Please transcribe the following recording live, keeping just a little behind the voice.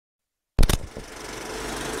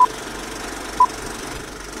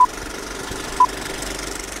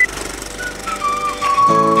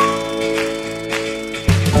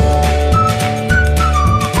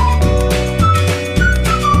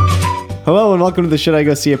welcome to the Should I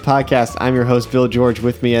Go See It podcast. I'm your host, Bill George.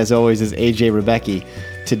 With me, as always, is AJ Rebecki.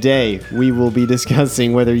 Today, we will be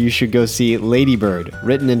discussing whether you should go see Lady Bird,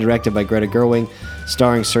 written and directed by Greta Gerwig,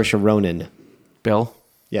 starring Saoirse Ronan. Bill?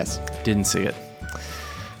 Yes. Didn't see it.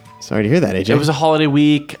 Sorry to hear that, AJ. It was a holiday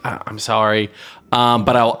week. I'm sorry.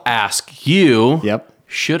 But I'll ask you, Yep.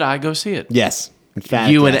 Should I go see it? Yes.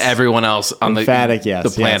 Emphatic, You yes. and everyone else on Emphatic, yes. the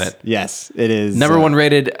planet. Yes, it is. Number one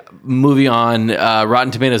rated movie on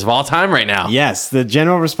Rotten Tomatoes of all time right now. Yes. The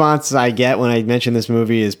general response I get when I mention this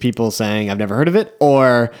movie is people saying, I've never heard of it,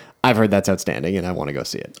 or I've heard that's outstanding and I want to go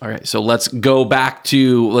see it. All right. So let's go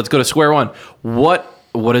to square one. What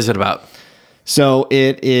is it about? So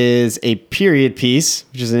it is a period piece,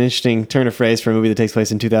 which is an interesting turn of phrase for a movie that takes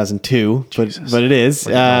place in 2002, but it is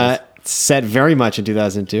set very much in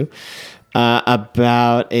 2002,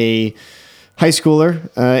 about a high schooler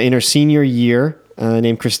in her senior year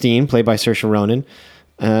named Christine, played by Saoirse Ronan,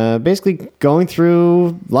 basically going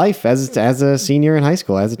through life as a senior in high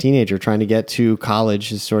school, as a teenager, trying to get to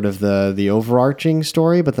college is sort of the overarching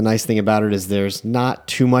story. But the nice thing about it is there's not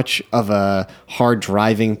too much of a hard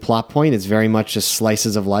driving plot point. It's very much just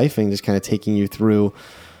slices of life and just kind of taking you through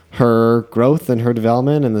her growth and her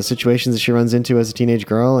development and the situations that she runs into as a teenage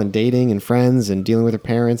girl and dating and friends and dealing with her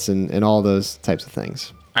parents and all those types of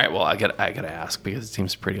things. All right. Well, I gotta ask because it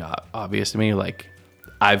seems pretty obvious to me. Like,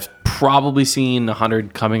 I've probably seen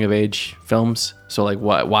 100 coming of age films. So like,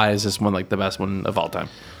 why is this one like the best one of all time?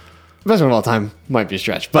 Best one of all time might be a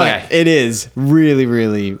stretch, but Okay. It is really,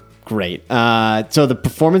 really great. So the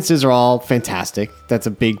performances are all fantastic. That's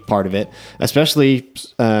a big part of it, especially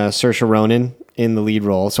Saoirse Ronan in the lead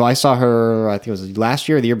role. So I saw her, I think it was last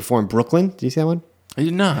year or the year before in Brooklyn. Did you see that one? I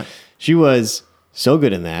did not. She was so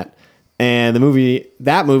good in that. And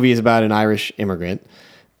that movie is about an Irish immigrant,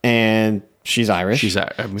 and she's Irish.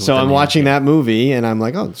 So I'm watching that movie and I'm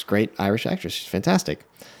like, oh, this great Irish actress. She's fantastic.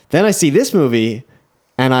 Then I see this movie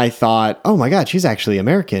and I thought, oh my God, she's actually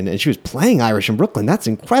American and she was playing Irish in Brooklyn. That's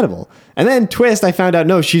incredible. And then twist, I found out,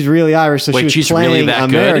 no, she's really Irish. So Wait, she was she's playing really that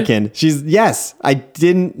American. good? Yes, I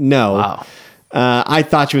didn't know. Wow. I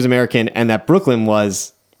thought she was American and that Brooklyn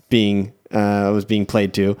was being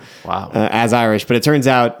played to as Irish, but it turns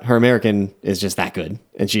out her American is just that good,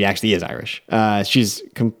 and she actually is Irish. She's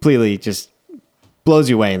completely just blows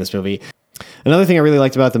you away in this movie. Another thing I really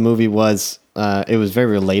liked about the movie was it was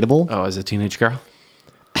very relatable. Oh, as a teenage girl?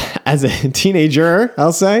 As a teenager,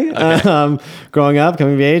 I'll say. Okay. Growing up,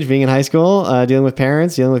 coming of age, being in high school, dealing with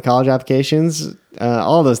parents, dealing with college applications,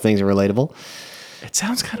 all those things are relatable. It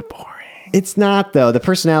sounds kind of boring. It's not, though. The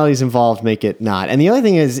personalities involved make it not. And the other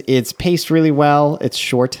thing is it's paced really well. It's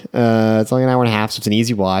short. It's only an hour and a half, so it's an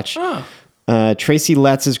easy watch. Oh. Tracy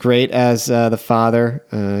Letts is great as the father.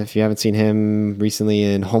 If you haven't seen him recently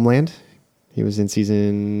in Homeland, he was in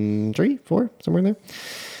season 3, 4, somewhere in there.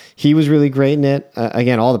 He was really great in it.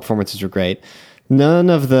 Again, all the performances were great. None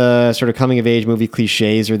of the sort of coming-of-age movie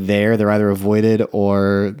cliches are there. They're either avoided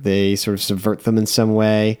or they sort of subvert them in some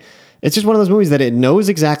way. It's just one of those movies that it knows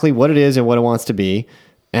exactly what it is and what it wants to be,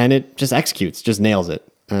 and it just executes, just nails it.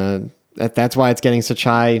 That's why it's getting such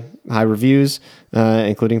high reviews,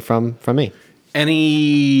 including from me.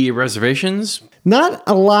 Any reservations? Not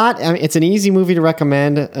a lot. I mean, it's an easy movie to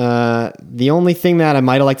recommend. The only thing that I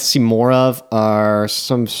might have liked to see more of are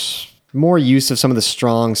some more use of some of the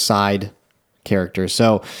strong side characters.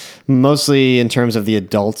 So mostly in terms of the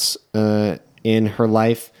adults in her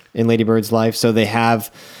life, in Lady Bird's life. So they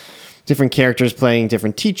have different characters playing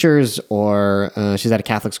different teachers, or she's at a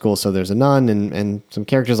Catholic school, so there's a nun and some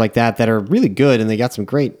characters like that are really good, and they got some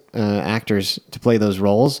great actors to play those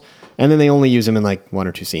roles. And then they only use them in like 1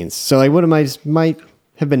 or 2 scenes. So I might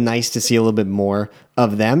have been nice to see a little bit more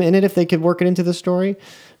of them in it if they could work it into the story.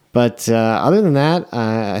 But other than that,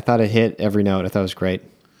 I thought it hit every note. I thought it was great.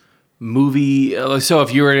 Movie. So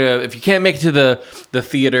if you can't make it to the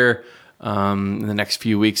theater in the next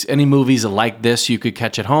few weeks, any movies like this you could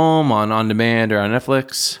catch at home on demand or on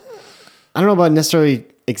Netflix? I don't know about necessarily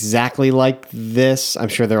exactly like this. I'm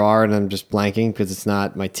sure there are, and I'm just blanking because it's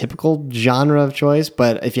not my typical genre of choice.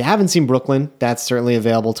 But if you haven't seen Brooklyn, that's certainly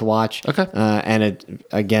available to watch. Okay. And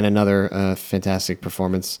again, another fantastic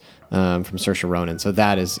performance from Saoirse Ronan. So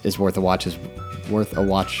that is worth a watch.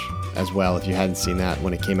 As well if you hadn't seen that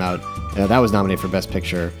when it came out. That was nominated for Best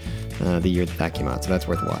Picture the year that came out. So that's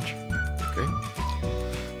worth a watch. Great.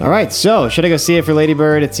 All right. So should I go see it for Lady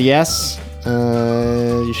Bird? It's a yes.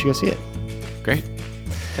 You should go see it. Great.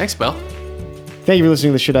 Thanks, Bill. Thank you for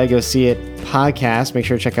listening to the Should I Go See It podcast. Make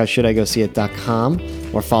sure to check out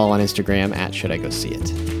shouldigoseeit.com or follow on Instagram at Should I Go See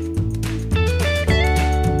It.